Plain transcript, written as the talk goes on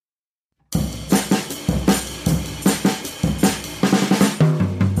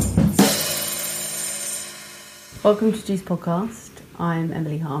Welcome to Juice Podcast. I'm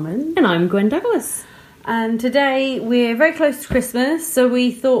Emily Harmon. And I'm Gwen Douglas. And today we're very close to Christmas, so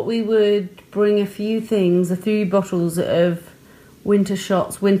we thought we would bring a few bottles of winter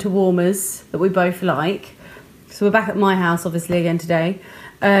shots, winter warmers that we both like. So we're back at my house, obviously, again today.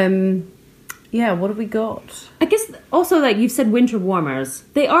 What have we got? I guess also, like you've said, winter warmers.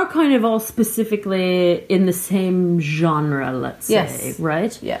 They are kind of all specifically in the same genre, let's say,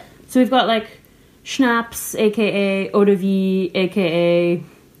 right? Yeah. So we've got like schnapps, aka eau de vie, aka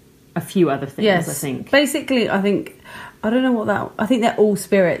a few other things, yes. I think. Basically, I don't know what that... I think they're all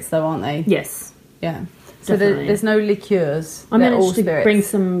spirits, though, aren't they? Yes. Yeah. So Definitely. there's no liqueurs. I'm They're going all to spirits. bring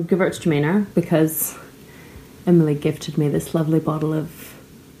some Gewürztraminer because Emily gifted me this lovely bottle of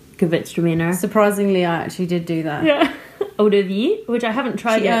Gewürztraminer. Surprisingly, I actually did do that. Yeah. Eau de vie, which I haven't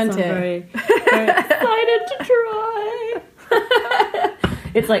tried She yet, earned so I'm it. very excited to try.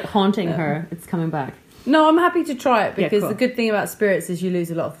 It's like haunting her. It's coming back. No, I'm happy to try it because cool. the good thing about spirits is you lose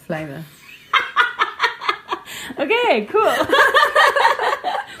a lot of the flavour. Okay, cool.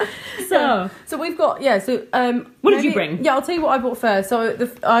 So we've got what did you bring? Yeah, I'll tell you what I bought first. So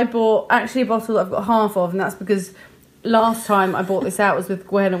I bought actually a bottle that I've got half of, and that's because last time I bought this out was with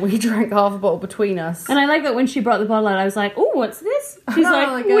Gwen, and we drank half a bottle between us. And I like that when she brought the bottle out, I was like, "Oh, what's this?" She's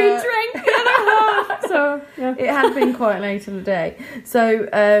like, "We drank the other half." So yeah, it had been quite late in the day. So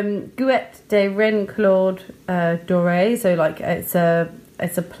Gouette de Reine Claude Doré. So like it's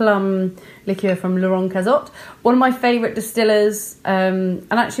a plum liqueur from Laurent Cazot, one of my favourite distillers, and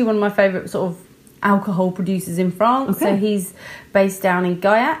actually one of my favourite sort of alcohol producers in France. Okay. So he's based down in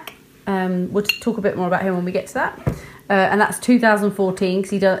Gaillac. We'll talk a bit more about him when we get to that. And that's 2014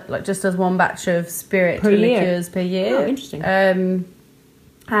 because he does one batch of spirit liqueurs per year. Oh, interesting.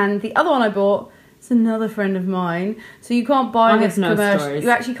 And the other one I bought is another friend of mine. So you can't buy this commercially. You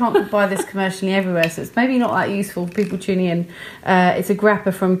actually can't buy this commercially everywhere. So it's maybe not that useful for people tuning in. It's a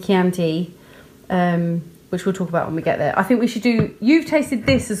grappa from Chianti, which we'll talk about when we get there. I think we should do... You've tasted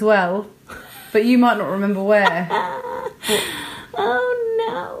this as well, but you might not remember where. Oh,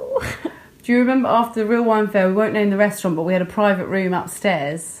 no. Do you remember after the Real Wine Fair, we won't name the restaurant, but we had a private room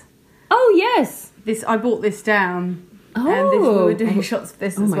upstairs? Oh, yes. I bought this down. Oh. And we were doing shots of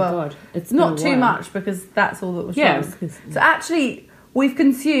this as well. Oh, my God. It's not been a too while. much because that's all that was Yeah, drunk. because- So actually, we've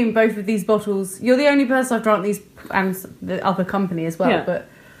consumed both of these bottles. You're the only person I've drunk these, and the other company as well, Yeah. but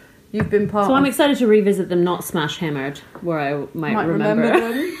you've been part So I'm of... excited to revisit them, not smash hammered, where I might remember.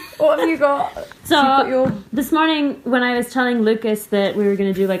 them. What have you got? So You've got your... this morning when I was telling Lucas that we were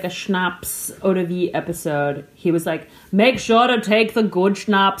going to do like a schnapps eau de vie episode, he was like, make sure to take the good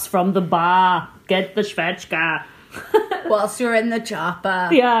schnapps from the bar. Get the Schwätzka. Whilst you're in the chopper.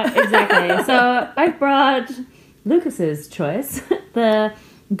 Yeah, exactly. So I brought Lucas's choice, the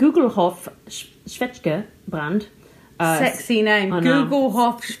Gugelhof Schwätzke brand. Sexy name. I know. Google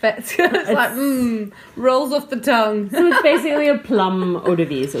Hofschwätzke. It's like, rolls off the tongue. So it's basically a plum eau de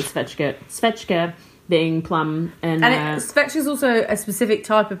vie, so Schwätzke. Schwätzke being plum. And Schwätzke is also a specific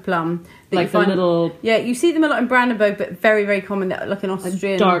type of plum. That like you find, the little... Yeah, you see them a lot in Brandenburg, but very, very common. They're like an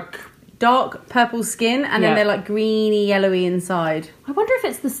Austrian... Dark purple skin, and then they're like greeny, yellowy inside. I wonder if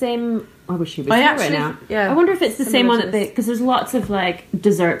it's the same... I wish she was here right now. Yeah, I wonder if it's the same one that they... because there's lots of like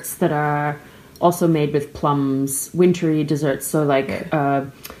desserts that are also made with plums, wintry desserts. So like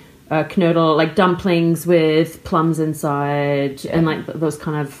knödel, like dumplings with plums inside, and like those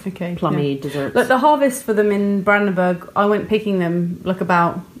kind of plummy desserts. Look, the harvest for them in Brandenburg, I went picking them like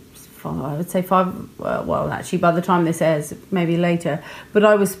about... I would say 5... Well, actually, by the time this airs, maybe later. But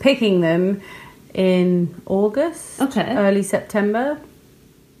I was picking them in August, early September.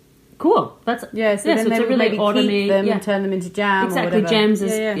 Cool. That's so then they would maybe keep them and turn them into jam. Exactly, or whatever. jams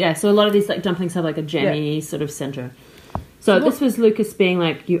is so a lot of these like dumplings have like a jammy sort of center. So this was Lucas being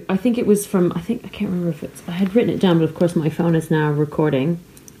like, I think it was from, I can't remember if it's, I had written it down, but of course my phone is now recording,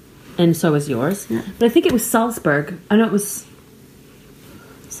 and so is yours. Yeah. But I think it was Salzburg. I know it was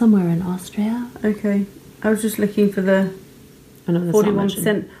somewhere in Austria. Okay. I was just looking for the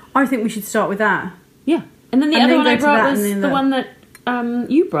 41%. I think we should start with that. Yeah. And then the other one I brought was the one that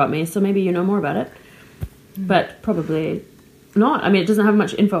you brought me, so maybe you know more about it. But probably not. I mean, it doesn't have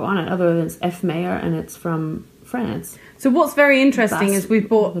much info on it other than it's F. Mayer and it's from France. So what's very interesting is we've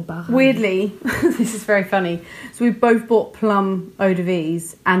bought, weirdly, this is very funny, so we've both bought plum eau de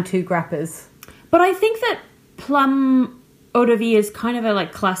vies and 2 grappas. But I think that plum eau de vie is kind of a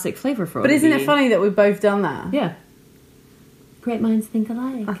like classic flavour for eau de vie. But isn't it funny that we've both done that? Yeah. Great minds think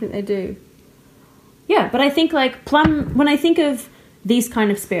alike. I think they do. Yeah, but I think like plum, when I think of these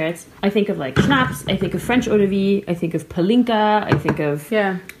kind of spirits, I think of like schnapps, I think of French eau de vie, I think of palinka, I think of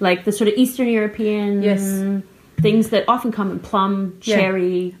like the sort of Eastern European things that often come in plum,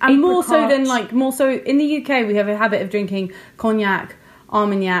 cherry, and apricot. more so in the UK we have a habit of drinking cognac,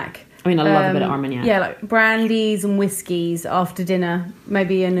 Armagnac. I mean, I love a bit of Armagnac. Yeah, like brandies and whiskies after dinner,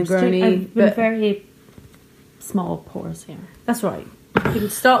 maybe a Negroni. I've been very small pours here. That's right. We can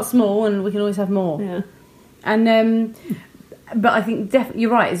start small and we can always have more. Yeah. And but I think definitely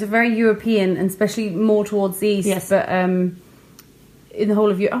you're right. It's a very European, and especially more towards the east. Yes. But in the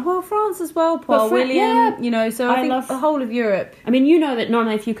whole of Europe, France as well, Paul, William. Yeah. You know, so I think love the whole of Europe. I mean, you know that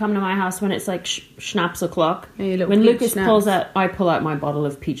normally if you come to my house when it's like schnapps o'clock, when Lucas pulls out, I pull out my bottle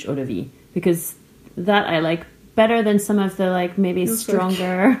of peach eau de vie, because that I like better than some of the like maybe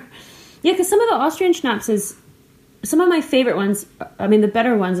stronger. Yeah, because some of the Austrian schnapps is. Some of my favorite ones, I mean, the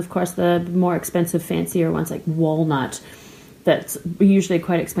better ones, of course, the more expensive, fancier ones, like walnut, that's usually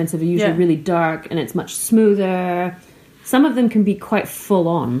quite expensive, are usually really dark, and it's much smoother. Some of them can be quite full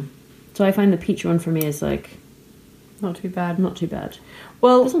on. So I find the peach one for me is like... Not too bad. Not too bad.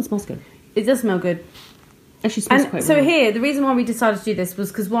 Well, this one smells good. It does smell good. Actually smells quite well. So here, the reason why we decided to do this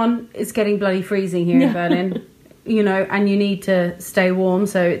was because, one, it's getting bloody freezing here in Berlin, you know, and you need to stay warm,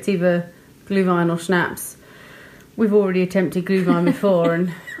 so it's either Glühwein or schnapps. We've already attempted Glühwein before,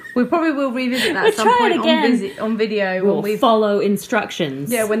 and we probably will revisit that at some point on video. We'll follow instructions.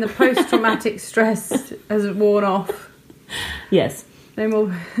 Yeah, when the post-traumatic stress has worn off. Yes. Then we'll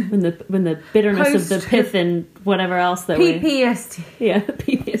when the bitterness of the pith and whatever else that PPSD. Yeah,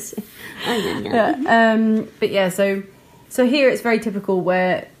 PPSD. But yeah, so here it's very typical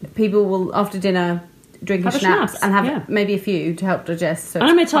where people will after dinner drink a schnapps and have maybe a few to help digest. So and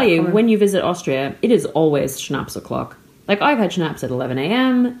I'm going to tell you, when you visit Austria, it is always schnapps o'clock. Like, I've had schnapps at 11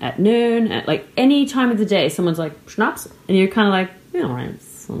 a.m, at noon, at like any time of the day. Someone's like, schnapps? And you're kind of like, yeah, all right,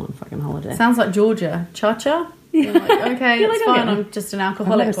 I'm on a fucking holiday. Sounds like Georgia. Cha-cha? You're like, okay, that's fine, I'm just an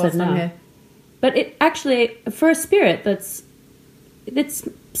alcoholic whilst I'm here. But it actually, for a spirit it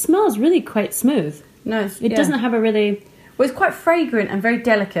smells really quite smooth. No, it doesn't have a really... Well, it's quite fragrant and very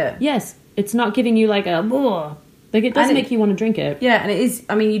delicate. Yes. It's not giving you like a... Like, it does make you want to drink it. Yeah, and it is...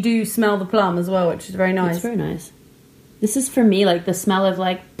 I mean, you do smell the plum as well, which is very nice. It's very nice. This is, for me, like, the smell of,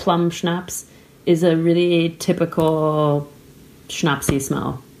 like, plum schnapps is a really typical schnapsy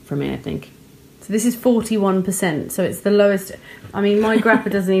smell for me, I think. So this is 41%, so it's the lowest... I mean, my grappa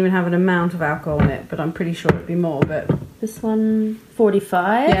doesn't even have an amount of alcohol in it, but I'm pretty sure it'd be more, but... This one,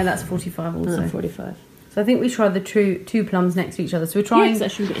 45? Yeah, that's 45 also. 45. So I think we tried the two plums next to each other. So we're trying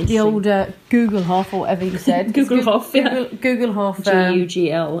the old Gugelhof, or whatever you said. Gugelhof, yeah. Gugelhof.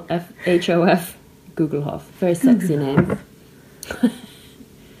 Guglhof. Gugelhof. Very sexy name.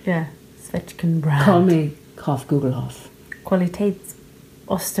 Yeah. Zwetschgenbrand. Call me Hof Gugelhof. Qualitäts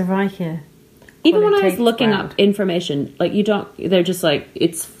Österreicher. Even when I was looking up information, like, they're just like,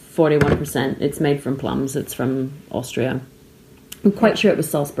 it's 41%. It's made from plums. It's from Austria. I'm quite sure it was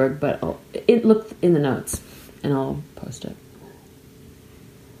Salzburg, but it looked in the notes, and I'll post it.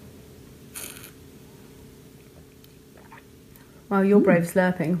 Wow, you're brave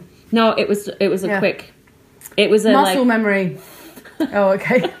slurping. No, it was a quick. It was a muscle memory. Oh,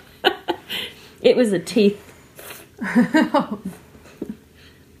 okay. It was a teeth.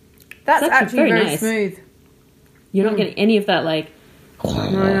 That's actually very nice. Smooth. You're not getting any of that, like...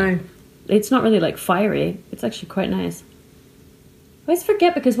 No. It's not really, like, fiery. It's actually quite nice. I always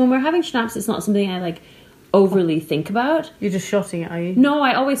forget, because when we're having schnapps, it's not something I, like, overly think about. You're just shotting it, are you? No,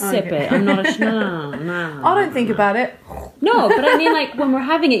 I always sip it. I'm not a... No. I don't think about it. No, but I mean, like, when we're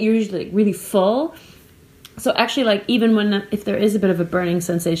having it, you're usually like, really full. So actually, like, even if there is a bit of a burning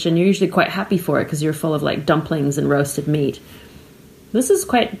sensation, you're usually quite happy for it, because you're full of, like, dumplings and roasted meat. This is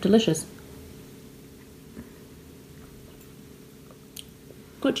quite delicious.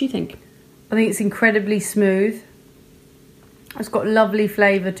 What do you think? I think it's incredibly smooth. It's got lovely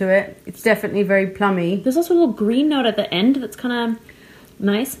flavour to it. It's definitely very plummy. There's also a little green note at the end that's kind of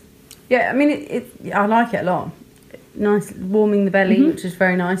nice. Yeah, I mean, I like it a lot. Nice, warming the belly, which is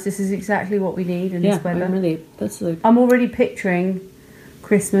very nice. This is exactly what we need in this weather. I'm already picturing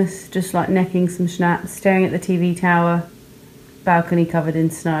Christmas, just like necking some schnapps, staring at the TV tower, balcony covered in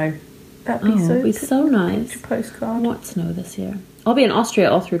snow. That'd be so nice. Postcard. Not snow this year. I'll be in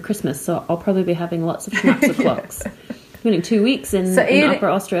Austria all through Christmas, so I'll probably be having lots of schnapps o'clocks. Spending 2 weeks in Upper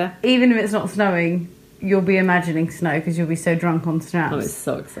Austria. Even if it's not snowing, you'll be imagining snow because you'll be so drunk on schnapps. I'm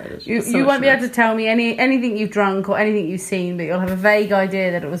so excited. You won't be able to tell me anything you've drunk or anything you've seen, but you'll have a vague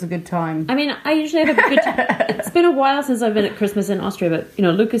idea that it was a good time. I mean, I usually have a good time. It's been a while since I've been at Christmas in Austria, but, you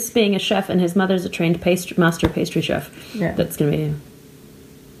know, Lucas being a chef and his mother's a trained master pastry chef. Yeah. That's going to be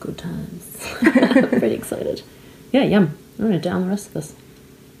good times. I'm pretty excited. Yeah, yum. I'm going to down the rest of this.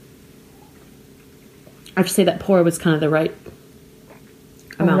 I have to say that pour was kind of the right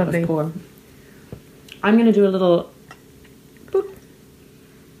amount of pour. I'm going to do a little... Boop.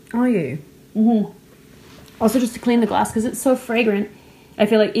 Are you? Mm-hmm. Also, just to clean the glass, because it's so fragrant, I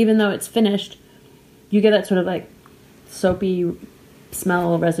feel like even though it's finished, you get that sort of like soapy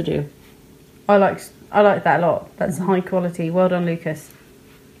smell residue. I like that a lot. That's high quality. Well done, Lucas.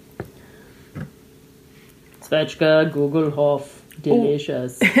 Svetchka Gugelhof.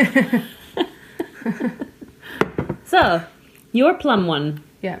 Delicious. So, your plum one.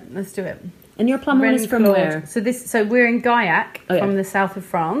 Yeah, let's do it. And your plum one is from where? So we're in Gaillac, from the south of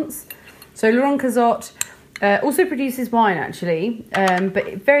France. So Laurent Cazot also produces wine, actually,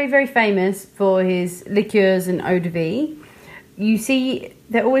 but very, very famous for his liqueurs and eau de vie. You see,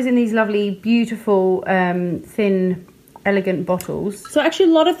 they're always in these lovely, beautiful, thin, elegant bottles. So actually,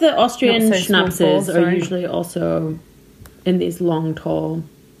 a lot of the Austrian schnapses are usually also in these long, tall...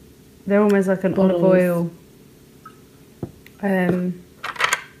 They're almost like an olive oil.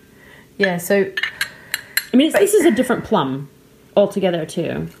 Yeah, so... I mean, this is a different plum altogether,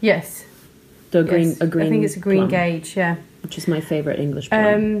 too. Yes. A green I think it's a green gauge, yeah. Which is my favourite English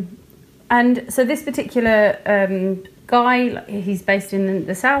plum. And so this particular guy, he's based in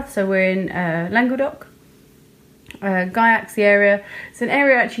the south, so we're in Languedoc. Gaillac's the area. It's an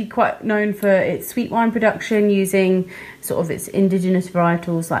area actually quite known for its sweet wine production, using sort of its indigenous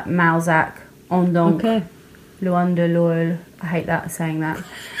varietals like Malzac, Andonc, Loin de l'Oil. I hate that, saying that.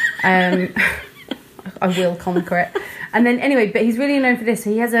 I will conquer it. And then anyway, but he's really known for this. So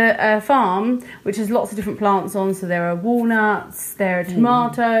he has a farm which has lots of different plants on. So there are walnuts, there are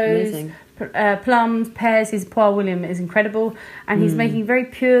tomatoes, plums, pears. His Poire William is incredible. And he's making very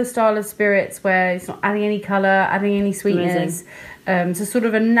pure style of spirits where he's not adding any colour, adding any sweeteners. So sort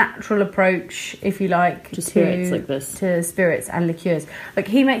of a natural approach, if you like, to spirits like this. To spirits and liqueurs. Like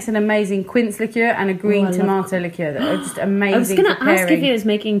he makes an amazing quince liqueur and a green tomato liqueur that are just amazing. I was going to ask if he was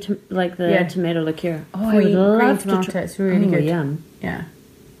making the tomato liqueur. Oh, I would love green tomato. It's really good. Yum. Yeah,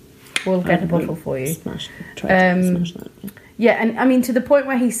 we'll get a bottle for you. Smash that. Yeah, and I mean to the point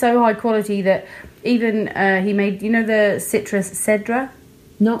where he's so high quality that even he made the citrus Cedrat.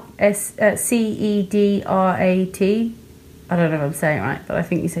 No. Cedrat. I don't know if I'm saying it right, but I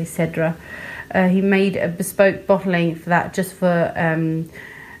think you say Cedrat. He made a bespoke bottling for that just for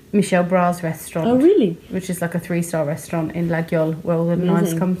Michel Bras restaurant. Oh, really? Which is like a 3-star restaurant in La Gueule, where all the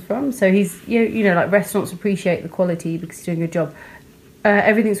knives come from. So he's, like restaurants appreciate the quality because he's doing a good job.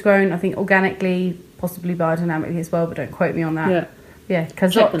 Everything's grown, I think, organically, possibly biodynamically as well, but don't quote me on that. Yeah,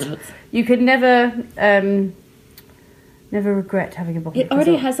 Cazot. You could never regret having a bottle of Cazot. It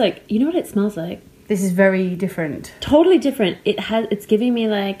already has you know what it smells like? This is very different. Totally different. It's giving me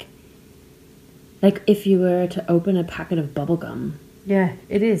like if you were to open a packet of bubble gum. Yeah,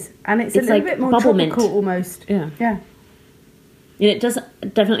 it is. And it's a little bit more tropical mint. Almost. Yeah. Yeah. And it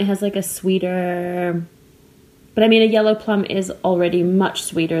definitely has like a sweeter, but I mean a yellow plum is already much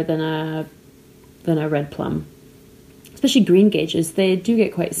sweeter than a red plum. Especially green gauges, they do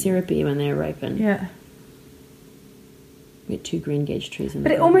get quite syrupy when they ripen. Yeah. We had 2 green gauge trees in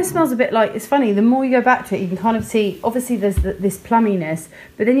But it almost smells a bit like, it's funny, the more you go back to it, you can kind of see, obviously there's this plumminess,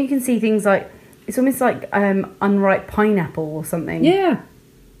 but then you can see things like, it's almost like unripe pineapple or something. Yeah.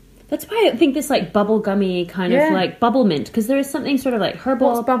 That's why I think this bubble gummy kind of like bubble mint, because there is something sort of like herbal.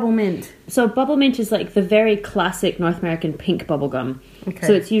 What's bubble mint? So bubble mint is like the very classic North American pink bubble gum. Okay.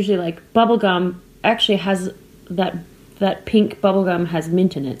 So it's usually like bubble gum actually has that pink bubble gum has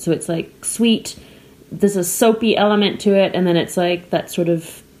mint in it. So it's like sweet. There's a soapy element to it, and then it's like that sort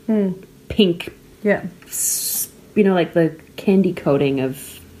of pink. Yeah. Like the candy coating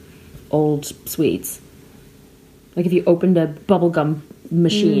of old sweets. Like if you opened a bubblegum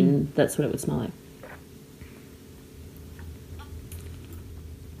machine, that's what it would smell like.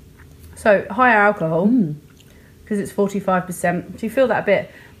 So, higher alcohol, because it's 45%. So you feel that a bit,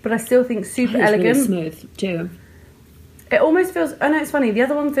 but I still think super elegant. Really smooth, too. It almost feels, I know it's funny, the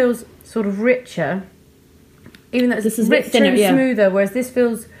other one feels sort of richer, even though it's richer thinner, and smoother, whereas this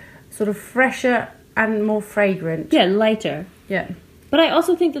feels sort of fresher and more fragrant. Yeah, lighter. Yeah. But I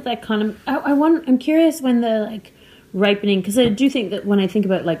also think that kind of... I'm curious when the ripening... Because I do think that when I think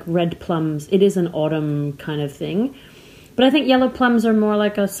about red plums, it is an autumn kind of thing. But I think yellow plums are more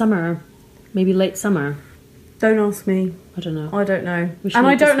like a summer, maybe late summer. Don't ask me. I don't know. I don't know. And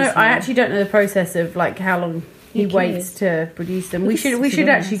I don't know... I actually don't know the process of how long he waits to produce them. We should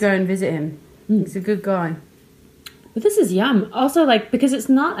actually go and visit him. He's a good guy. But this is yum. Also, because it's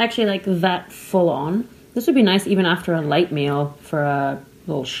not actually that full on. This would be nice even after a light meal for a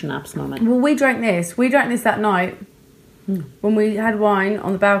little schnapps moment. Well, we drank this. We drank this that night when we had wine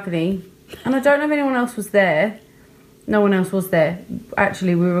on the balcony. And I don't know if anyone else was there. No one else was there.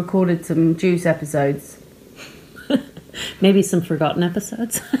 Actually, we recorded some Juice episodes. Maybe some forgotten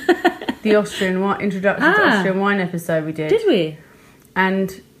episodes. The Austrian wine introduction to Austrian wine episode we did. Did we?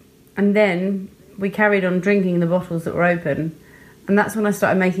 And then we carried on drinking the bottles that were open. And that's when I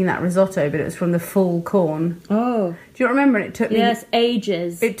started making that risotto, but it was from the full corn. Oh. Do you remember? And it took me... Yes,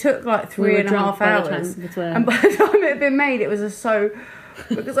 ages. It took like 3.5 hours. And by the time it had been made, it was just so...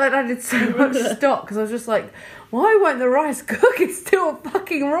 Because I'd added so much stock, because I was just like, why won't the rice cook? It's still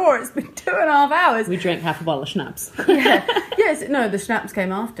fucking raw. It's been 2.5 hours. We drank half a bottle of schnapps. Yes, no, the schnapps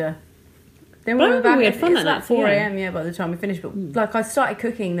came after. Then we had fun at that 4 a.m. by the time we finished. But like I started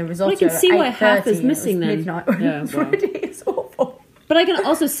cooking the risotto. I can see why half is missing then. Midnight when it was ready. It's awful. But I can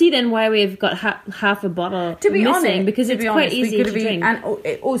also see then why we've got half a bottle missing, because it's quite easy to drink. And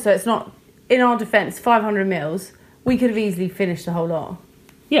also, it's not, in our defence, 500 mils. We could have easily finished the whole lot.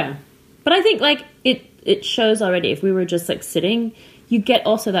 Yeah, but I think like it shows already. If we were just like sitting, you get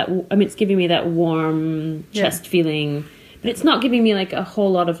also that. I mean, it's giving me that warm chest feeling, but it's not giving me like a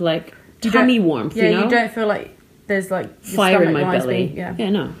whole lot of like tummy warmth. Yeah, you know? You don't feel like there's like fire in my belly. Yeah,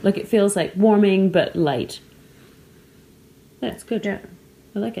 no, like it feels like warming but light. That's good. Yeah,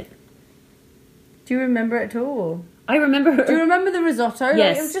 I like it. Do you remember it at all? I remember. Do you remember the risotto? Yes.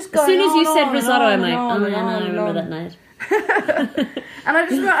 Like, it was just going as soon as you said on risotto, I'm like, on, oh yeah, I remember that night. And I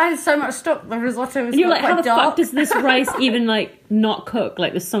just remember I had so much stock. The risotto was and you're like, quite how the dark. fuck does this rice even like not cook?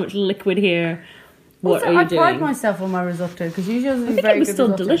 Like, there's so much liquid here. What are you doing? I pride myself on my risotto because usually I think it was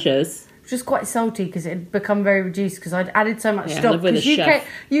still delicious. Just quite salty because it had become very reduced because I'd added so much stock. Because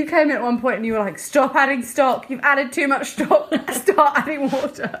you came in at one point and you were like, stop adding stock. You've added too much stock. Start adding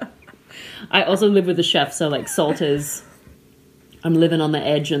water. I also live with a chef, so like salt is... I'm living on the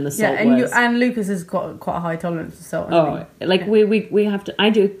edge, and the salt and Lucas has got quite a high tolerance to salt. Like we have to. I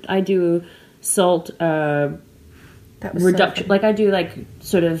do salt reduction. Like I do like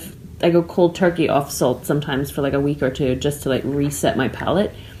sort of. I go cold turkey off salt sometimes for like a week or two just to like reset my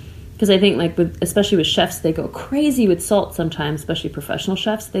palate. Because I think like especially with chefs, they go crazy with salt sometimes, especially professional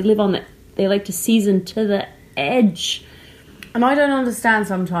chefs. They like to season to the edge. And I don't understand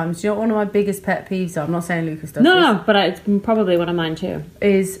sometimes. You know what one of my biggest pet peeves are? I'm not saying Lucas does No, but it's probably one of mine too.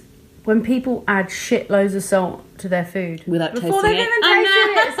 Is when people add shitloads of salt to their food. Without tasting it. Before they've even tasted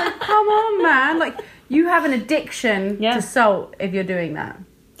it. It's like, come on, man. Like, you have an addiction to salt if you're doing that.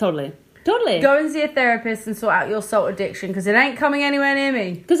 Totally. Go and see a therapist and sort out your salt addiction because it ain't coming anywhere near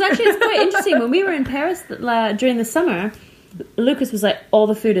me. Because actually it's quite interesting. When we were in Paris during the summer, Lucas was like, all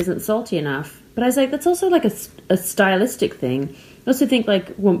the food isn't salty enough. But I was like, that's also like a stylistic thing. I also think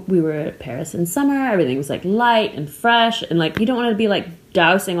like when we were at Paris in summer, everything was like light and fresh. And like you don't want to be like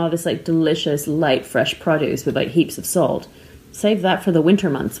dousing all this like delicious, light, fresh produce with like heaps of salt. Save that for the winter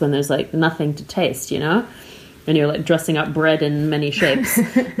months when there's like nothing to taste, you know? And you're like dressing up bread in many shapes.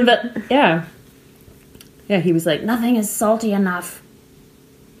 But yeah, he was like, nothing is salty enough.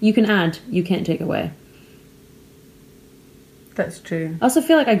 You can add, you can't take away. That's true. I also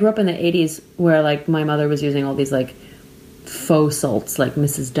feel like I grew up in the 80s where like my mother was using all these like faux salts, like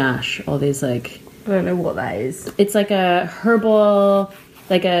Mrs. Dash, all these like... I don't know what that is. It's like a herbal,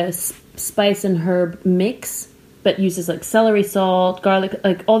 like a spice and herb mix, but uses like celery salt, garlic,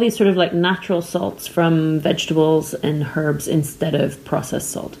 like all these sort of like natural salts from vegetables and herbs instead of processed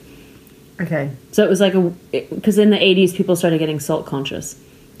salt. Okay. So it was like because in the 80s people started getting salt conscious.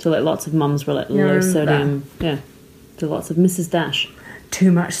 So like lots of mums were like low sodium. Yeah. So lots of Mrs. Dash.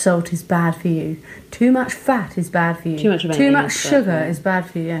 Too much salt is bad for you. Too much fat is bad for you. Too much of anything. Too much sugar is bad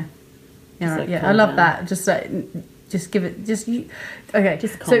for you. Yeah. Yeah, like, I love that. Just give it. Okay.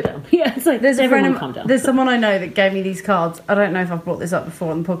 Just calm down. Yeah, it's like there's calm down. There's someone I know that gave me these cards. I don't know if I've brought this up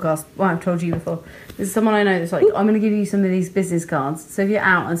before on the podcast. Well, I've told you before. There's someone I know that's like, I'm going to give you some of these business cards. So if you're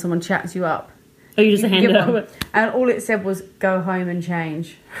out and someone chats you up, you just hand it over. And all it said was, go home and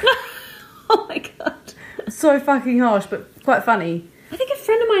change. Oh my god. So fucking harsh, but quite funny. I think a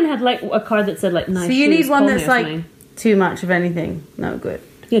friend of mine had like a card that said like nice. So you need one that's like too much of anything. No good.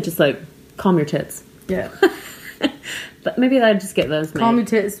 Yeah, just like calm your tits. Yeah. But maybe I'd just get those. Calm your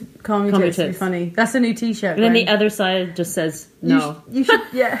tits. Calm your tits. Would be funny. That's a new T-shirt. And then the other side just says no. You should.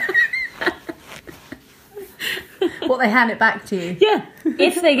 Yeah. What, they hand it back to you? Yeah.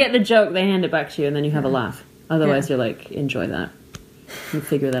 If they get the joke, they hand it back to you, and then you have a laugh. Otherwise, you're like, enjoy that. You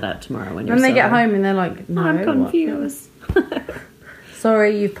figure that out tomorrow when you're When they get home and they're like, no, I'm confused.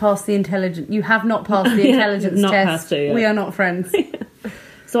 Sorry, you've passed the intelligence. You have not passed the intelligence not test. Passed it yet. We are not friends.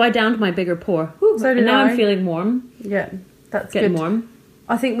 So I downed my bigger pour. So did now I. I'm feeling warm. Yeah, that's Getting good. warm.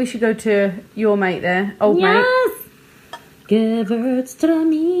 I think we should go to your mate there, old mate.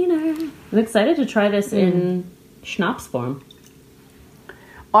 Gewürztraminer. I'm excited to try this in schnapps form.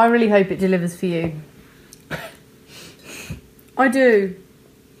 I really hope it delivers for you. I do.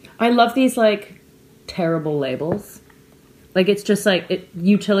 I love these, like, terrible labels. Like, it's just, like,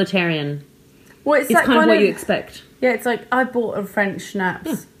 utilitarian. Well, it's kind of what you expect. Yeah, it's like, I bought a French schnapps.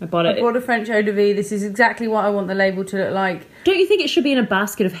 Yeah, I bought a French eau de vie. This is exactly what I want the label to look like. Don't you think it should be in a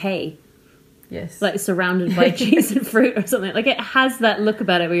basket of hay? Yes. Like, surrounded by cheese and fruit or something. Like, it has that look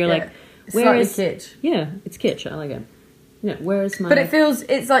about it where you're like, where is... kitsch. Yeah, it's kitsch. I like it. Yeah, where is my... But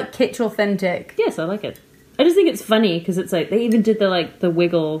it's like kitsch authentic. Yes, I like it. I just think it's funny because it's like, they even did the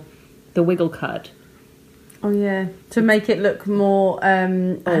wiggle cut. Oh, yeah. To make it look more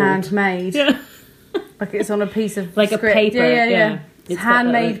handmade. Yeah. Like it's on a piece of like script. A paper. Yeah. It's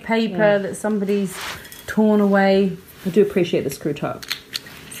handmade paper that somebody's torn away. I do appreciate the screw top.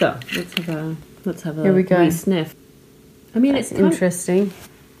 So let's have a Here we go. wee sniff. I mean, it's interesting.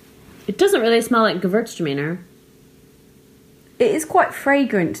 It doesn't really smell like Gewürztraminer. It is quite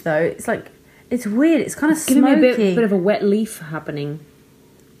fragrant though. It's like it's weird. It's kind of smoky. Giving me a bit of a wet leaf happening.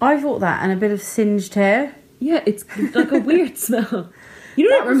 I thought that, and a bit of singed hair. Yeah, it's like a weird smell. You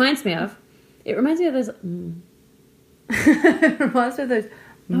know what it reminds me of? It reminds me of those... It reminds me of those...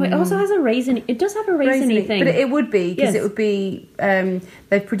 Oh, it also has a raisin... It does have a raisiny thing. But it would be, because it would be...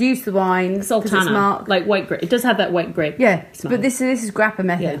 they've produced the wine... Sultana. Like white grape. It does have that white grape smell. But this is grappa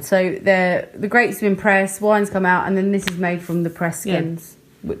method. Yeah. So the grapes have been pressed, wines come out, and then this is made from the pressed skins.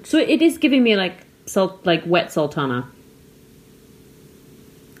 Yeah. So it is giving me like wet sultana.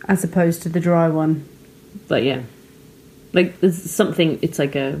 As opposed to the dry one. But yeah. Like, there's something... It's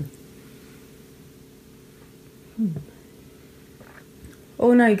like a...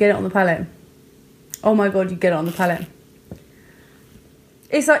 Oh no, you get it on the palate. Oh my god, you get it on the palate.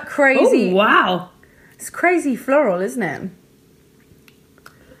 It's like crazy. Oh, wow. It's crazy floral, isn't it?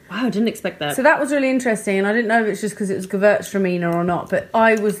 Wow, I didn't expect that. So that was really interesting, and I didn't know if it's just because it was Gewürztraminer or not, but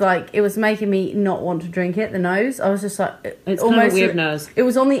I was like, it was making me not want to drink it, the nose. I was just like... It's almost kind of a weird nose. It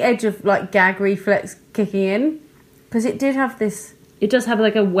was on the edge of like gag reflex kicking in, because it did have this... It does have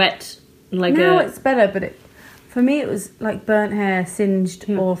like a wet... Now it's better, but for me it was like burnt hair, singed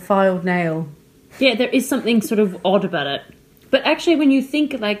or filed nail. Yeah, there is something sort of odd about it. But actually when you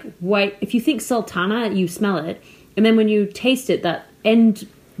think like white, if you think sultana, you smell it. And then when you taste it, that end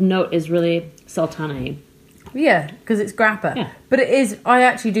note is really sultana-y. Yeah, because it's grappa. Yeah. But it is, I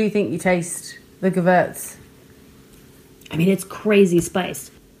actually do think you taste the Gewürz. I mean, it's crazy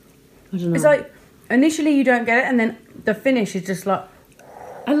spiced. I don't know. It's like, initially you don't get it, and then the finish is just like...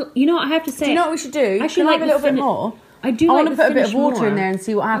 you know what I have to say? Do you know what we should do? Actually, like a little bit more. I do. I want to put a bit of water in there and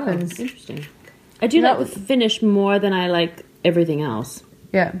see what happens. Oh, interesting. I do like the finish more than I like everything else.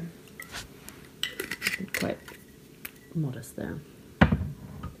 Yeah. Quite modest there.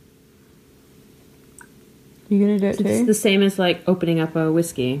 You gonna do it too? It's the same as like opening up a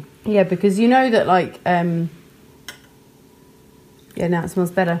whiskey. Yeah, because you know that like yeah, now it smells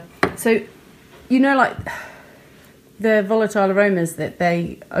better. So you know like the volatile aromas that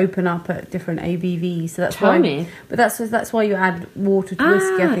they open up at different ABVs. So that's Tell me. But that's why you add water to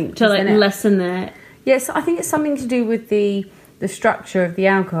whiskey, I think, to like lessen the... Yes, I think it's something to do with the structure of the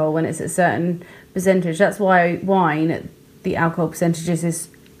alcohol when it's at a certain percentage. That's why wine at the alcohol percentages is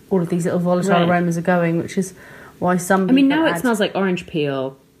all of these little volatile aromas are going, which is why some people now it smells like orange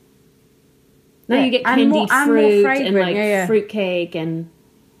peel. Now you get candied fruit and like fruitcake and...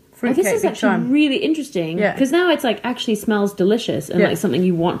 this is actually really interesting because now it's like actually smells delicious and like something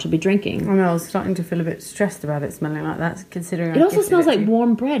you want to be drinking. I know, I was starting to feel a bit stressed about it smelling like that, considering it also smells like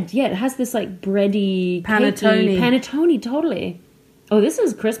warm bread. Yeah, it has this like bready, panettone, totally. Oh, this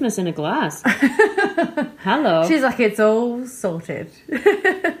is Christmas in a glass. Hello. She's like, it's all sorted.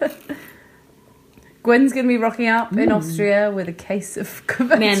 Gwen's going to be rocking up in Austria with a case of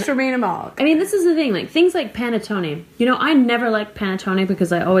Gewürztraminer Mark. I mean, this is the thing, like, things like panettone. You know, I never liked panettone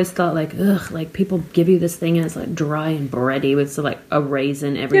because I always thought, like, ugh, like, people give you this thing and it's, like, dry and bready with, like, a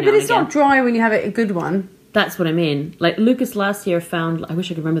raisin every now and again. Yeah, but it's not dry when you have a good one. That's what I mean. Like, Lucas last year found, I wish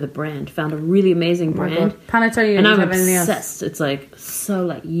I could remember the brand, found a really amazing brand. Panettone, and I'm obsessed. It's, like, so,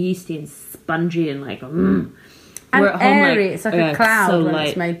 like, yeasty and spongy and, like, And airy. It's like a cloud when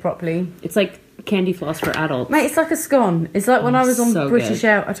it's made properly. It's, like, candy floss for adults. Mate, it's like a scone. It's like when I was on British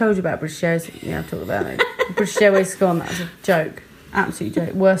Airways. I told you about British Airways. Yeah, I've talked about it. British Airways scone. That was a joke. Absolute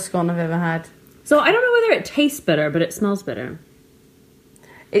joke. Worst scone I've ever had. So I don't know whether it tastes better, but it smells better.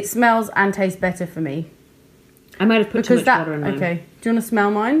 It smells and tastes better for me. I might have put too much water in mine. Okay. Do you want to smell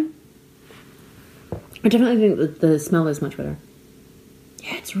mine? I definitely think that the smell is much better.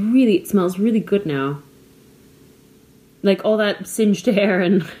 Yeah, it smells really good now. like all that singed hair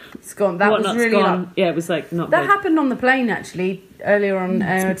and it's gone. That was really gone. Like, yeah, it was like not. That good. happened on the plane actually earlier on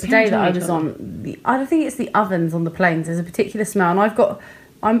today that I was on. I don't think it's the ovens on the planes. There's a particular smell, and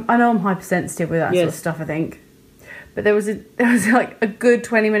I know I'm hypersensitive with that sort of stuff. I think, but there was like a good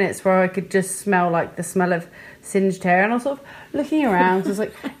 20 minutes where I could just smell like the smell of singed hair, and I was sort of looking around. So I was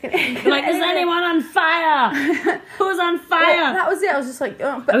like, like, is anyone on fire? Who's on fire? Well, that was it. I was just like,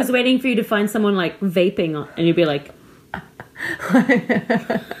 oh, I was waiting for you to find someone like vaping, and you'd be like.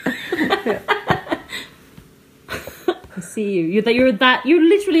 I see you. You're that. You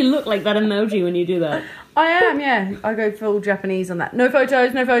literally look like that emoji when you do that. I am, yeah. I go full Japanese on that. No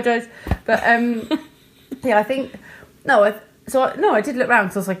photos. But yeah, I think I did look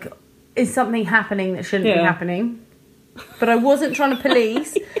around. So I was like, is something happening that shouldn't be happening? But I wasn't trying to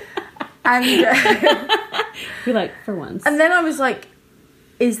police. And you're like, for once. And then I was like,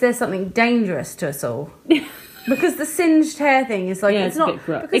 is there something dangerous to us all? Because the singed hair thing is like, it's not. A bit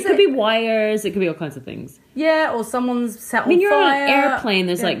gross. It could be wires. It could be all kinds of things. Yeah, or someone's set on fire. You're on an airplane.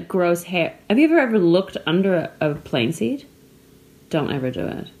 There's like gross hair. Have you ever looked under a plane seat? Don't ever do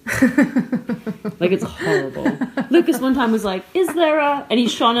it. Like, it's horrible. Lucas one time was like, "Is there a?" And he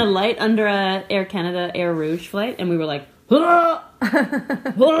shone a light under a Air Canada Air Rouge flight, and we were like, "Ah!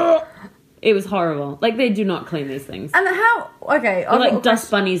 Ah!" It was horrible. Like, they do not clean these things. And how? Okay, they're like dust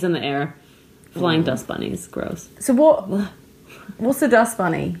bunnies in the air. Flying dust bunnies, gross. So what's a dust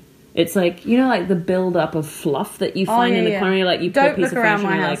bunny? It's like, you know, like the build-up of fluff that you find in the corner. Like, you don't put a piece look of around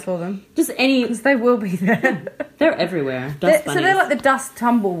my furniture, house like, for them. Just any, because they will be there. They're everywhere. Dust bunnies. So they're like the dust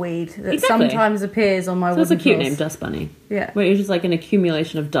tumbleweed that sometimes appears on my. So it's a cute name, dust bunny. Yeah, where it's just like an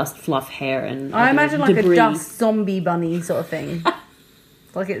accumulation of dust, fluff, hair, and I imagine debris. Like a dust zombie bunny sort of thing.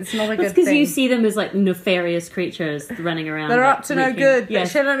 Like, it's not a good thing. Because you see them as like nefarious creatures running around. They're up to no good. They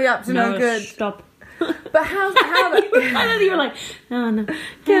shouldn't be up to no good. Stop. But how you were like, no,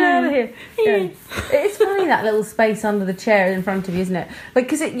 get out of here. Yeah. It's funny, that little space under the chair in front of you, isn't it? Like,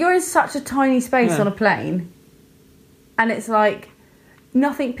 because you're in such a tiny space on a plane, and it's like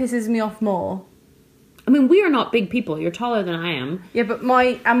nothing pisses me off more. I mean, we are not big people. You're taller than I am. Yeah, but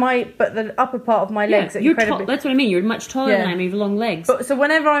but the upper part of my legs are incredibly... That's what I mean. You're much taller than I am. You have long legs. But, so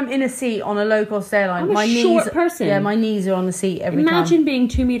whenever I'm in a seat on a low-cost airline, I'm a short person. Yeah, my knees are on the seat every time. Imagine being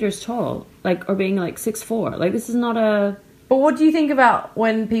 2 meters tall, like, or being like 6'4". Like, this is not a... But what do you think about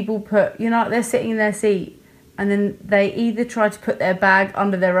when people put, they're sitting in their seat, and then they either try to put their bag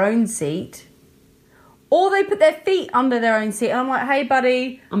under their own seat, or they put their feet under their own seat, and I'm like, hey,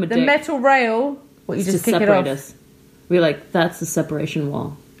 buddy, the metal rail... What, you just kick it off? Us. We're like, that's the separation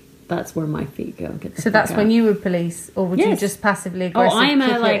wall. That's where my feet go. So that's when you would police, or would you just passively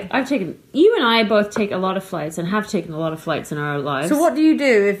aggressive? I've taken. You and I both take a lot of flights and have taken a lot of flights in our lives. So what do you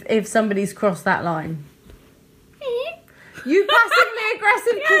do if somebody's crossed that line? You passively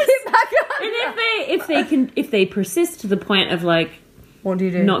aggressive kick it back up. And if they persist to the point of like, what do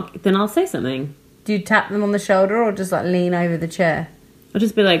you do? Then I'll say something. Do you tap them on the shoulder or just like lean over the chair? I'll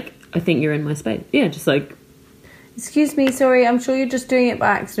just be like, I think you're in my space. Yeah, just like... Excuse me, sorry, I'm sure you're just doing it by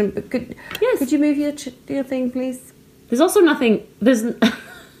accident, but could you move your thing, please? There's also nothing... There's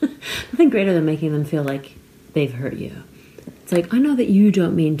nothing greater than making them feel like they've hurt you. It's like, I know that you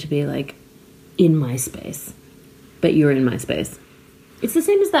don't mean to be, like, in my space, but you're in my space. It's the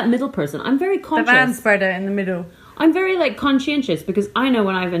same as that middle person. I'm very conscious. The van spreader in the middle. I'm very, like, conscientious, because I know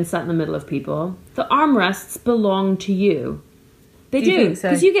when I've been sat in the middle of people, the armrests belong to you. They do,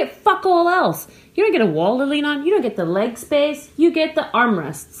 because you get fuck all else. You don't get a wall to lean on. You don't get the leg space. You get the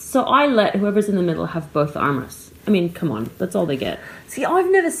armrests. So I let whoever's in the middle have both the armrests. I mean, come on, that's all they get. See, I've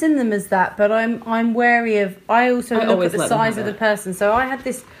never seen them as that, but I'm wary of... I look at the size of the person. So I had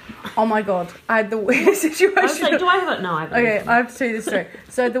this... Oh my God, I had the weird situation. I was like, do I have it? No, I haven't. Okay, I have to tell you this story.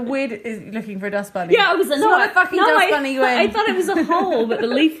 So the weird is looking for a dust bunny. Yeah, I was like, it's not a fucking dust bunny. I thought it was a hole, but the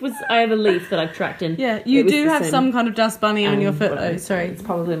leaf was... I have a leaf that I've tracked in. Yeah, you do have some kind of dust bunny on your foot, though. Sorry. It's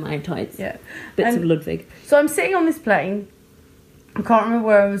probably my tights. Yeah. Bits of Ludwig. So I'm sitting on this plane. I can't remember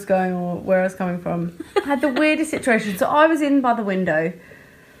where I was going or where I was coming from. I had the weirdest situation. So I was in by the window.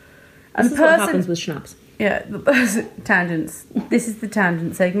 And this is what happens with schnapps. Yeah, tangents. This is the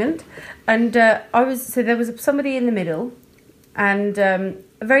tangent segment. And there was somebody in the middle and a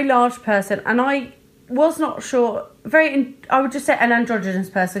very large person. And I was not sure, I would just say an androgynous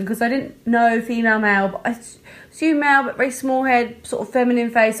person because I didn't know female, male, but I assume male, but very small head, sort of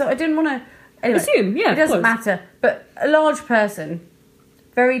feminine face. So I didn't want to... Anyway, assume, yeah, it doesn't matter. But a large person,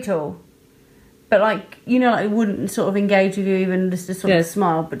 very tall, but like wouldn't sort of engage with you even just to sort of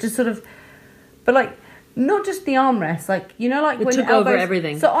smile, but just sort of, but like not just the armrest, like, you know, like it when took elbows, over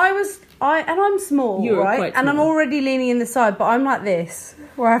everything. So I'm small, right? Quite small. And I'm already leaning in the side, but I'm like this,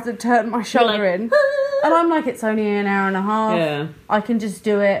 where I have to turn my shoulder in. And I'm like, it's only an hour and a half. Yeah. I can just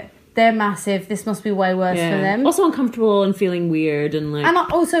do it. They're massive. This must be way worse for them. Also uncomfortable and feeling weird and like... And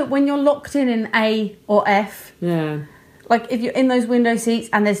also, when you're locked in A or F... Yeah. Like, if you're in those window seats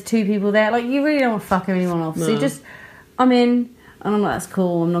and there's two people there, like, you really don't want to fuck anyone off. No. So I'm in, and I'm like, that's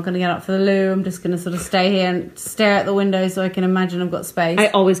cool. I'm not going to get up for the loo. I'm just going to sort of stay here and stare out the window so I can imagine I've got space. I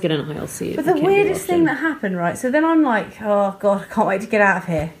always get an aisle seat. But the weirdest thing that happened, right? So then I'm like, oh, God, I can't wait to get out of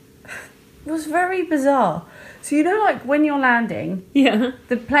here. It was very bizarre. So, you know, like, when you're landing... Yeah.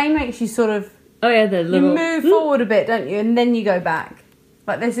 The plane makes you sort of... Oh, yeah, the little... You move forward a bit, don't you? And then you go back.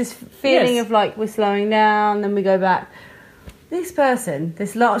 Like, there's this feeling of, like, we're slowing down, then we go back. This person,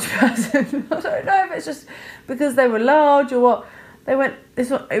 this large person, I don't know if it's just because they were large or what, they went,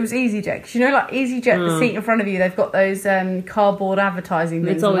 it was EasyJet. 'Cause you know, like EasyJet, the seat in front of you, they've got those cardboard advertising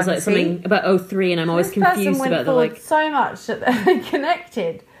things. It's always like something about 03 and I'm always confused about the like... so much that they're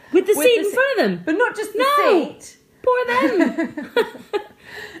connected. With the seat in front of them? But not just the seat. Poor them.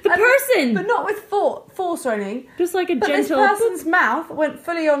 The person. But not with force or anything. Just like a gentle... This person's mouth went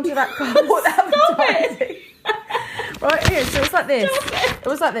fully onto that cardboard advertising. Right here, so it's like this. It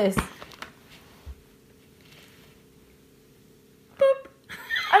was like this. Boop.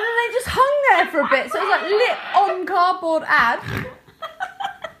 And then they just hung there for a bit, so it was like lit on cardboard ad. And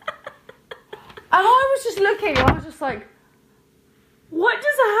I was just looking, and I was just like, what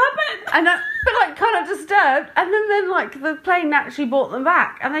just happened? And but like kind of disturbed. And then like the plane naturally brought them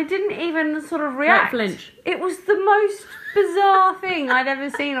back, and they didn't even sort of react. Flinch. It was the most bizarre thing I'd ever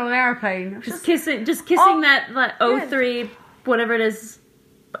seen on an airplane. Just kissing that like 03 whatever it is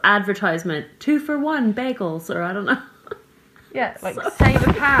advertisement. 2 for 1 bagels, or I don't know. Yeah, like save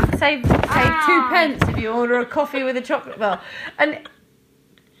a pound, save 2 pence if you order a coffee with a chocolate bar. And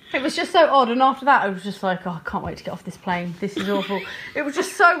it was just so odd, and after that I was just like, oh, I can't wait to get off this plane. This is awful. It was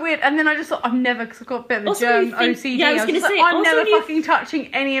just so weird. And then I just thought, because I've got a bit of a germ OCD. Yeah, I was going to say, I'm never fucking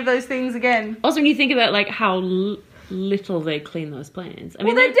touching any of those things again. Also, when you think about like how little they clean those planes. I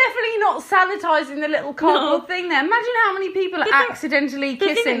mean, they're definitely not sanitising the little cardboard thing there. Imagine how many people are accidentally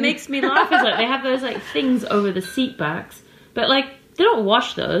kissing. The thing that makes me laugh is like they have those like things over the seat backs, but like they don't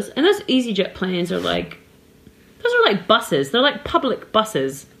wash those. And those EasyJet planes are like, those are like buses. They're like public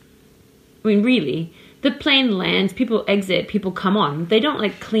buses. I mean, really, the plane lands, people exit, people come on. They don't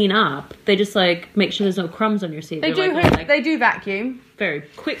like clean up. They just like make sure there's no crumbs on your seat. They do vacuum very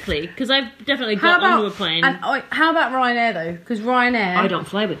quickly, because I've definitely got onto a plane. And how about Ryanair though? Because Ryanair, I don't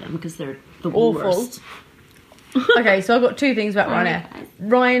fly with them because they're the awful. Worst. Okay, so I've got 2 things about Ryanair.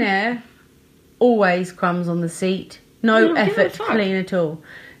 Ryanair always crumbs on the seat. No effort to clean at all.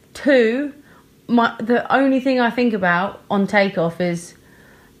 2, the only thing I think about on takeoff is,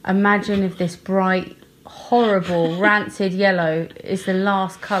 imagine if this bright, horrible, rancid yellow is the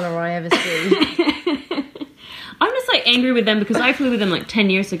last colour I ever see. I'm just like angry with them because I flew with them like 10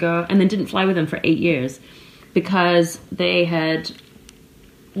 years ago and then didn't fly with them for 8 years because they had...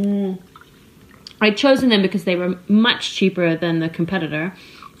 I'd chosen them because they were much cheaper than the competitor,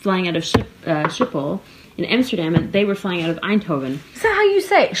 flying out of Schiphol in Amsterdam, and they were flying out of Eindhoven. Is that how you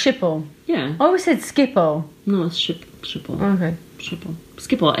say it? Schiphol? Yeah. I always said Schiphol. No, it's Schiphol. Okay.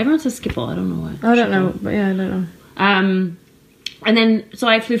 Schiphol. Everyone says Schiphol. I don't know why. I don't know. But yeah, I don't know. And then, so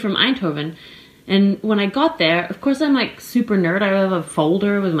I flew from Eindhoven. And when I got there, of course, I'm like super nerd. I have a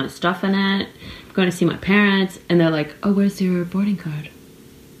folder with my stuff in it. I'm going to see my parents. And they're like, oh, where's your boarding card?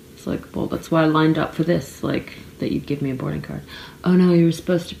 It's like, well, that's why I lined up for this. Like, that you'd give me a boarding card. Oh, no, you were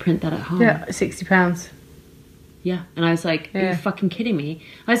supposed to print that at home. Yeah, £60. Yeah. And I was like, are you fucking kidding me?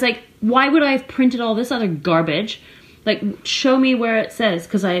 I was like, why would I have printed all this other garbage? Like, show me where it says,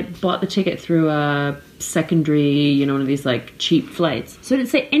 because I bought the ticket through a secondary, one of these, like, cheap flights. So it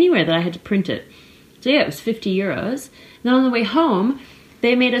didn't say anywhere that I had to print it. So, yeah, it was €50. And then on the way home,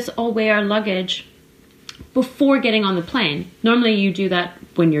 they made us all weigh our luggage before getting on the plane. Normally, you do that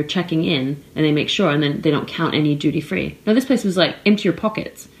when you're checking in, and they make sure, and then they don't count any duty-free. Now, this place was, like, empty your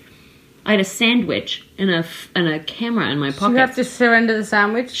pockets. I had a sandwich and a camera in my pocket. So you have to surrender the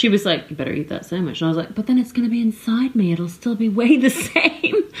sandwich? She was like, you better eat that sandwich. And I was like, but then it's going to be inside me. It'll still be weighed the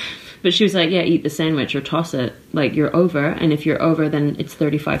same. But she was like, yeah, eat the sandwich or toss it. Like, you're over. And if you're over, then it's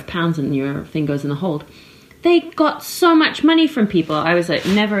 £35 and your thing goes in the hold. They got so much money from people. I was like,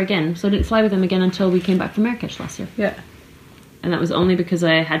 never again. So I didn't fly with them again until we came back from Marrakesh last year. Yeah. And that was only because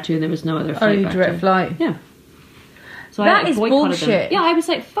I had to and there was no other flight back direct flight. Yeah. So that is bullshit. them. Yeah, I was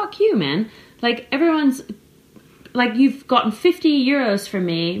like, fuck you, man. Like, everyone's like, you've gotten 50 euros from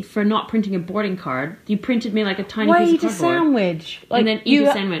me for not printing a boarding card. You printed me like a tiny piece of cardboard. Eat a sandwich. Like, and then eat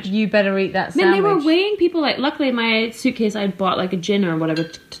a sandwich. You better eat that sandwich. Then they were weighing people, like, luckily in my suitcase I had bought like a gin or whatever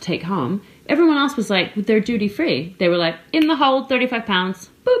to take home. Everyone else was like, they're duty free. They were like, in the hold, 35 pounds.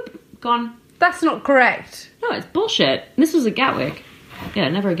 Boop, gone. That's not correct. No, it's bullshit. This was at Gatwick. Yeah,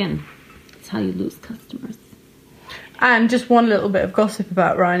 never again. That's how you lose customers. And just one little bit of gossip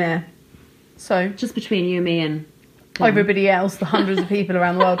about Ryanair. So, just between you, me, and everybody else, the hundreds of people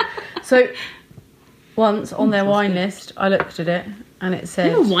around the world. So, once on their wine list, I looked at it and it said... They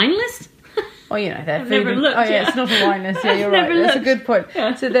have a wine list? Oh, you know, their I've food... never looked, Oh, yeah, it's not a wine list. Yeah, you're right. That's a good point.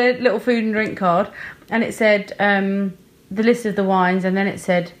 Yeah. So, their little food and drink card. And it said the list of the wines, and then it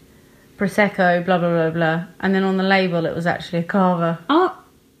said Prosecco, blah, blah, blah, blah. And then on the label, it was actually a Cava. Oh,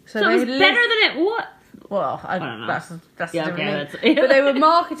 so it was better than it... What? Well, I don't know. That's yeah, okay, but they were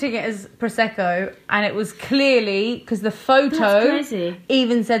marketing it as Prosecco, and it was clearly, because the photo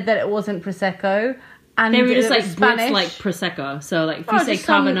even said that it wasn't Prosecco. And they were just like, Spanish. Like Prosecco. So, like, if you say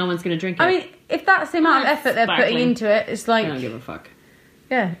Cava, no one's going to drink it. I mean, if that's the amount of effort they're putting into it, it's like... I don't give a fuck.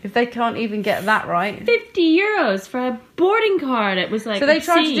 Yeah, if they can't even get that right. 50 euros for a boarding card. It was like... So they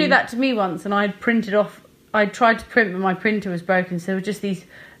tried to do that to me once, and I'd printed off... I tried to print, but my printer was broken, so there were just these...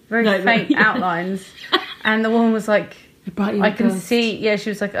 very faint outlines, and the woman was like, I can see. Yeah, she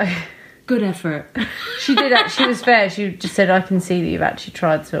was like, good effort. She did. She was fair. She just said, I can see that you've actually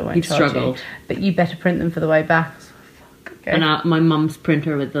tried, so I won't charge struggled. you. But you better print them for the way back. So, fuck, okay. And my mum's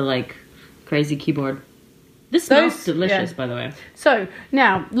printer with the like crazy keyboard. This smells delicious, by the way. So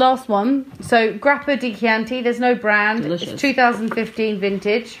now, last one. So Grappa di Chianti. There's no brand. Delicious. It's 2015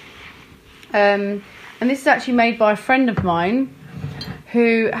 vintage, and this is actually made by a friend of mine,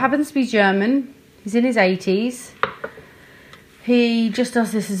 who happens to be German. He's in his 80s. He just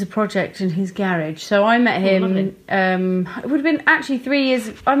does this as a project in his garage. So I met him, it would have been actually 3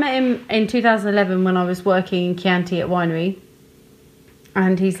 years. I met him in 2011 when I was working in Chianti at winery.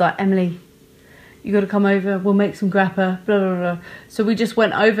 And he's like, Emily, you got to come over. We'll make some grappa, blah, blah, blah. So we just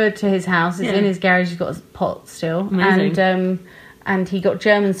went over to his house. It's in his garage. He's got a pot still. Amazing. And he got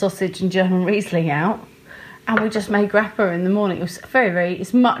German sausage and German Riesling out. And we just made grappa in the morning. It was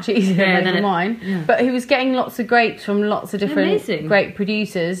it's much easier than wine. Yeah. But he was getting lots of grapes from lots of different grape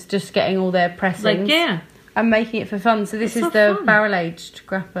producers, just getting all their pressings. And making it for fun. So this is the barrel-aged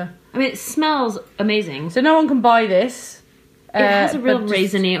grappa. I mean, it smells amazing. So no one can buy this. It has a real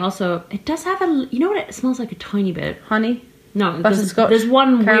raisiny also. It does have a... You know what it smells like a tiny bit? Honey? No. Butterscotch? There's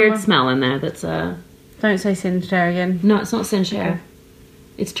one weird smell in there that's... Don't say Sinclair again. No, it's not Sinclair.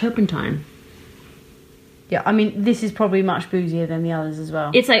 It's turpentine. Yeah, I mean, this is probably much boozier than the others as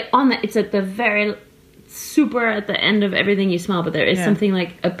well. It's like it's at the very super at the end of everything you smell, but there is something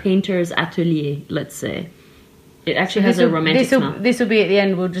like a painter's atelier, let's say. It actually has a romantic smell. This will be at the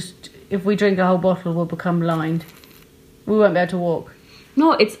end. We'll just, if we drink a whole bottle, we'll become blind. We won't be able to walk.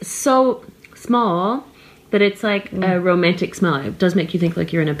 No, it's so small that it's like a romantic smell. It does make you think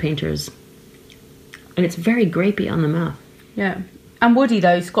like you're in a painter's. And it's very grapey on the mouth. Yeah. And woody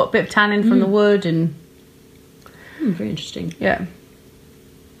though. It's got a bit of tannin from the wood and... very interesting. Yeah.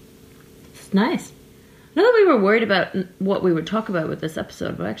 It's nice. Not that we were worried about what we would talk about with this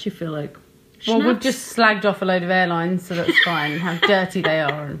episode, but I actually feel like... Well, we've just slagged off a load of airlines, so that's fine. How dirty they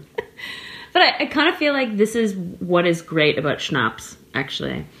are. But I kind of feel like this is what is great about schnapps,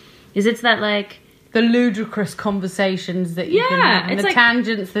 actually. It's that, like... The ludicrous conversations that you can have, and the like,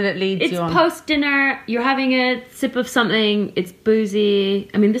 tangents that it leads you on. It's post-dinner, you're having a sip of something, it's boozy.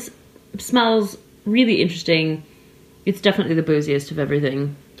 I mean, this smells really interesting. It's definitely the booziest of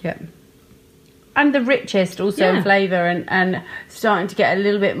everything. Yeah. And the richest also in flavour and starting to get a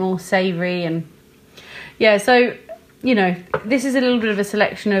little bit more savoury. And yeah, so, you know, this is a little bit of a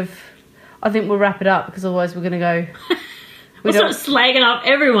selection of... I think we'll wrap it up because otherwise we're going to go... We'll start slagging off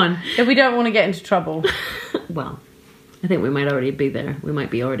everyone. If we don't want to get into trouble. Well, I think we might already be there. We might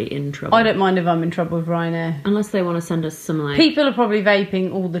be already in trouble. I don't mind if I'm in trouble with Ryanair. Unless they want to send us some, like... People are probably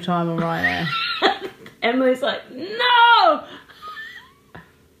vaping all the time on Ryanair. Emily's like, no!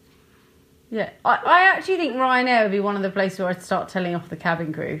 Yeah, I actually think Ryanair would be one of the places where I'd start telling off the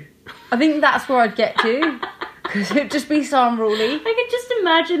cabin crew. I think that's where I'd get to. Because it'd just be so unruly. I could just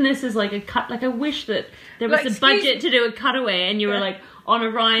imagine this as like a cut. Like I wish that there was a budget to do a cutaway and you were like on a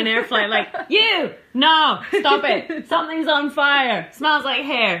Ryanair flight like, you, no, stop it. Something's on fire. Smells like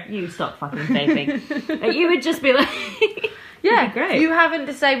hair. You stop fucking vaping. Like, you would just be like... Yeah, great. You haven't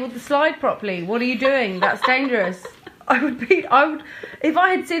disabled the slide properly. What are you doing? That's dangerous. If I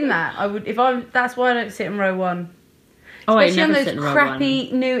had seen that, that's why I don't sit in row one. Especially on those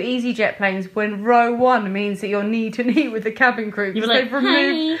crappy new EasyJet planes when row 1 means that you're knee to knee with the cabin crew. Because like,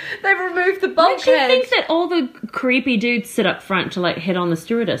 they've removed the bulkhead. Don't you think that all the creepy dudes sit up front to like hit on the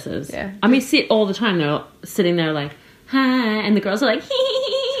stewardesses? Yeah. I mean, see it all the time. They're sitting there like, hi, and the girls are like,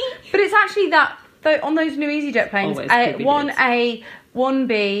 hee. But it's actually that, on those new EasyJet planes, 1A,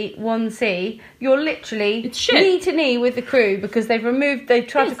 1B, 1C, you're literally knee to knee with the crew because they've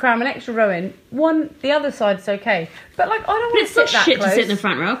tried to cram an extra row in. The other side's okay. But like, I don't want to sit that close. It's shit to sit in the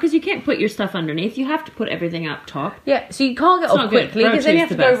front row because you can't put your stuff underneath. You have to put everything up top. Yeah, so you can't get off quickly because then you have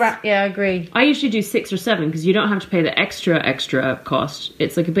to go around. Yeah, I agree. I usually do 6 or 7 because you don't have to pay the extra cost.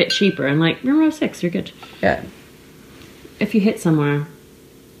 It's like a bit cheaper. And like, you're row 6, you're good. Yeah. If you hit somewhere,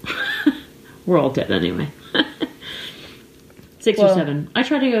 we're all dead anyway. 6 or 7. I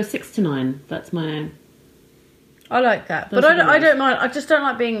try to go 6 to 9. That's my... I like that. But I don't mind. I just don't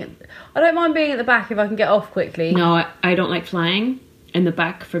like being... I don't mind being at the back if I can get off quickly. No, I don't like flying. And the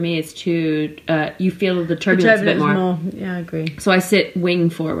back for me is too... you feel the turbulence a bit more. Yeah, I agree. So I sit wing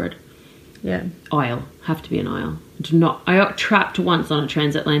forward. Yeah. Aisle. Have to be an aisle. I got trapped once on a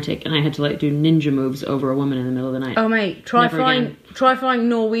transatlantic and I had to like do ninja moves over a woman in the middle of the night. Oh mate, try flying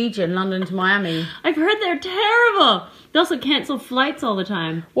Norwegian London to Miami. I've heard they're terrible. They also cancel flights all the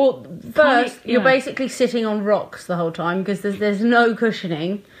time. Well, first you're basically sitting on rocks the whole time because there's no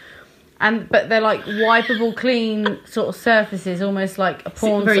cushioning, but they're like wipeable, clean sort of surfaces, almost like a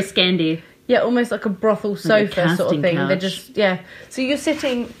porn. Very Scandi. Yeah, almost like a brothel sofa like sort of thing. Couch. They're just So you're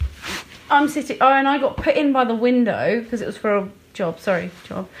sitting. I'm sitting. Oh, and I got put in by the window because it was for a job. Sorry,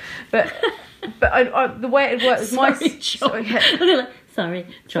 job. But the way it worked was Sorry,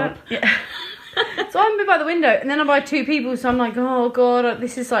 job. Yeah. So I'm in by the window, and then I'm by 2 people. So I'm like, oh god,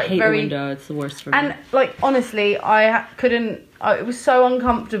 this is like hate the window. It's the worst for me. And like honestly, I couldn't. It was so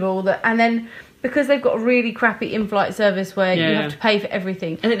uncomfortable and then because they've got a really crappy in-flight service where you have to pay for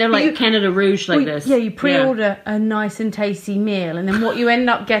everything. I think they're like Canada Rouge this. Yeah, you pre-order a nice and tasty meal, and then what you end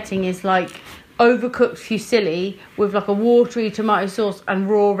up getting is like overcooked fusilli with like a watery tomato sauce and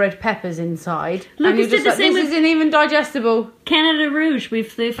raw red peppers inside. Lucas and you're just this isn't even digestible. Canada Rouge, we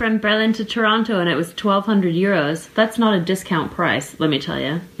flew from Berlin to Toronto and it was €1,200. That's not a discount price, let me tell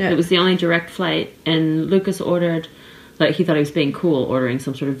you. Yeah. It was the only direct flight, and Lucas ordered, like he thought he was being cool, ordering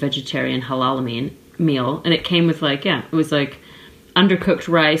some sort of vegetarian halal meal, and it came with it was like undercooked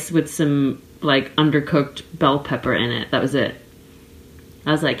rice with some like undercooked bell pepper in it. That was it. I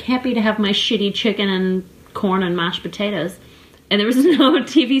was like, happy to have my shitty chicken and corn and mashed potatoes. And there was no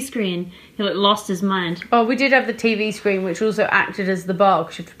TV screen. He lost his mind. Oh, we did have the TV screen, which also acted as the bar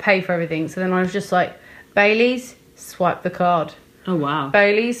because you have to pay for everything. So then I was just like, Baileys, swipe the card. Oh, wow.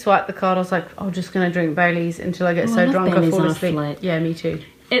 Baileys, swipe the card. I was like, I'm just going to drink Baileys until I get so drunk I fall asleep. Yeah, me too.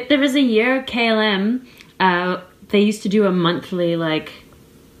 There was a year, KLM, they used to do a monthly, like,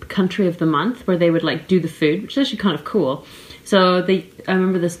 country of the month where they would, like, do the food, which is actually kind of cool. So I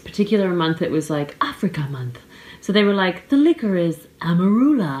remember this particular month, it was like Africa month. So they were like, the liquor is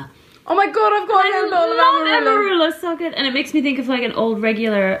Amarula. Oh my god, I've got a bottle of Amarula. So good. And it makes me think of like an old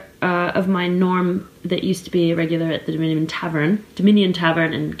regular of mine, Norm, that used to be a regular at the Dominion Tavern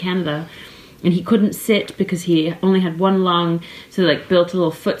in Canada. And he couldn't sit because he only had one lung. So they like built a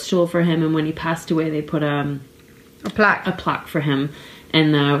little footstool for him. And when he passed away, they put a plaque for him.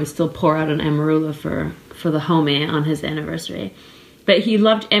 And we still pour out an Amarula for the homie on his anniversary. But he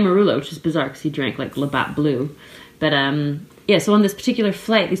loved Amarula, which is bizarre because he drank like Labatt Blue. But so on this particular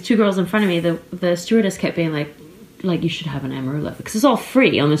flight, these 2 girls in front of me, the stewardess kept being like you should have an Amarula because it's all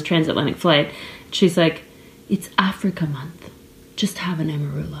free on this transatlantic flight. She's like, it's Africa month, just have an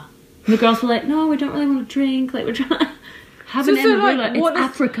Amarula. And the girls were like, no, we don't really want to drink. Like we're trying to have an Amarula. It's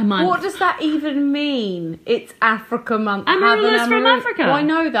Africa month. What does that even mean? It's Africa month. Amarula's from Africa. Well, I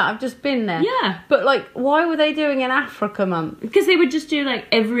know that. I've just been there. Yeah. But like, why were they doing an Africa month? Because they would just do like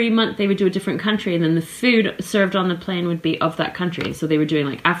every month they would do a different country, and then the food served on the plane would be of that country. So they were doing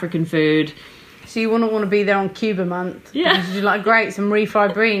like African food. So you wouldn't want to be there on Cuba month. Yeah. You're like, great, some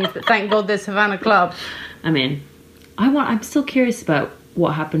refried beans, but thank God there's Havana Club. I mean, I'm still curious about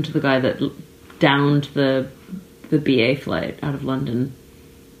what happened to the guy that downed the BA flight out of London.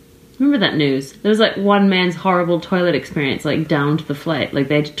 Remember that news? There was like one man's horrible toilet experience, like downed the flight. Like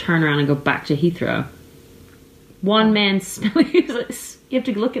they had to turn around and go back to Heathrow. One man's smelly, you have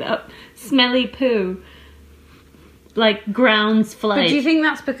to look it up, smelly poo. Like grounds flight. But do you think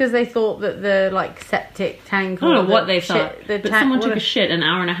that's because they thought that the like septic tank? I don't know what they thought. But someone took a shit an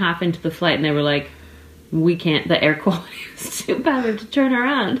hour and a half into the flight, and they were like, "We can't. The air quality was too bad. We have to turn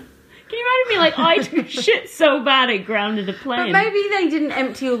around." Can you imagine me like, I took shit so bad it grounded a plane? But maybe they didn't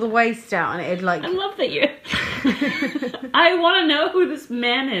empty all the waste out and it'd like... I love that you... I want to know who this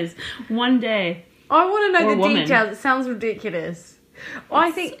man is one day. I want to know the details. It sounds ridiculous.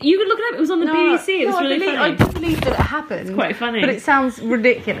 I think... You could look it up. It was on the BBC. It was really funny. I do believe that it happened. It's quite funny. But it sounds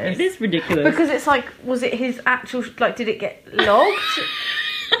ridiculous. It is ridiculous. Because it's like, was it his actual... Like, did it get logged?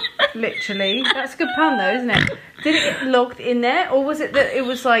 Literally. That's a good pun though, isn't it? Did it get logged in there? Or was it that it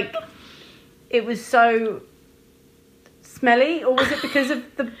was like... It was so smelly, or was it because of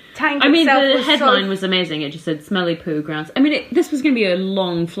the tank? I mean, the headline was amazing. It just said "smelly poo grounds." I mean, this was going to be a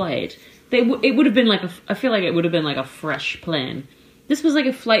long flight. It would have been like I feel like it would have been like a fresh plane. This was like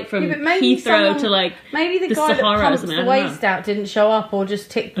a flight from Heathrow to like maybe the guy Sahara that pumps the waste out didn't show up, or just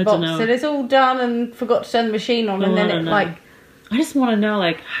ticked the box. So it's all done and forgot to turn the machine on, and then it like. I just want to know,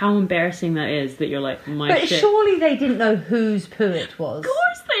 like, how embarrassing that is that you're like, But surely they didn't know whose poo it was. Of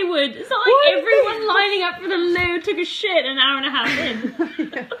course they would. It's not like everyone lining up for the loo took a shit an hour and a half in.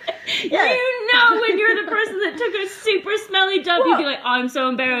 Yeah. You know when you're the person that took a super smelly dump, you'd be like, I'm so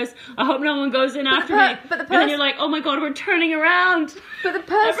embarrassed. I hope no one goes in after me. And then you're like, oh my God, we're turning around. But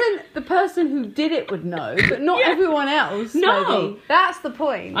the person who did it would know, but not everyone else. No. Maybe. That's the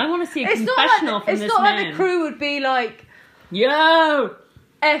point. I want to see a confessional from this man. It's not like the crew would be like... Yo!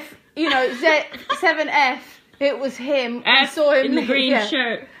 F, you know, 7F, it was him. F we saw him in the green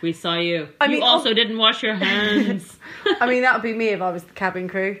shirt. We saw you. You also didn't wash your hands. I mean, that would be me if I was the cabin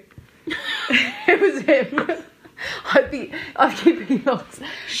crew. It was him. I'd keep being lost.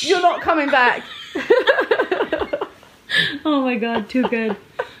 You're not coming back. Oh my God, too good.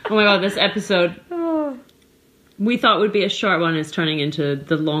 Oh my God, this episode... We thought would be a short one is turning into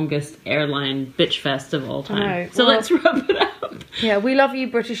the longest airline bitch fest of all time. So let's wrap it up. Yeah, we love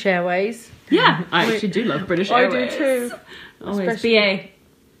you, British Airways. Yeah, I actually do love British Airways. I do too. Always. BA.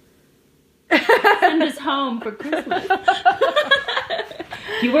 Send us home for Christmas.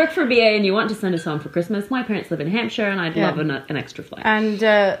 If you work for BA and you want to send us home for Christmas, my parents live in Hampshire and I'd love an extra flight. And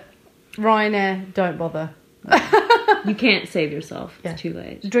Ryanair, don't bother. You can't save yourself. It's too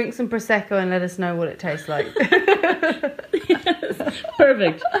late. Drink some Prosecco and let us know what it tastes like. Yes,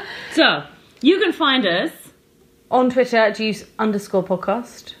 perfect. So, you can find us on Twitter at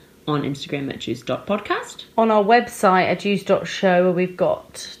juice_podcast. On Instagram at juice.podcast. On our website at juice.show, where we've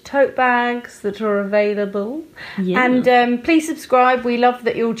got tote bags that are available. Yeah. And please subscribe. We love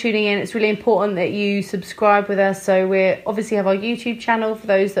that you're all tuning in. It's really important that you subscribe with us. So we obviously have our YouTube channel for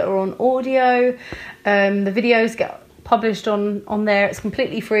those that are on audio. The videos get published on there. It's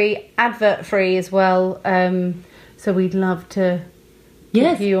completely free, advert free as well. So we'd love to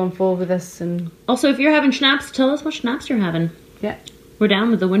get you on board with us. And also, if you're having schnapps, tell us what schnapps you're having. Yeah. We're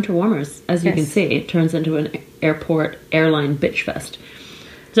down with the winter warmers. As you can see, it turns into an airline bitch fest.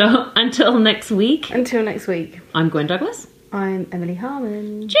 So until next week. I'm Gwen Douglas. I'm Emily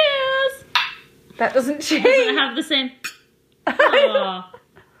Harmon. Cheers! That doesn't change. Doesn't have the same. Aww.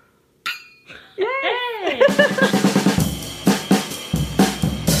 Yay! Hey!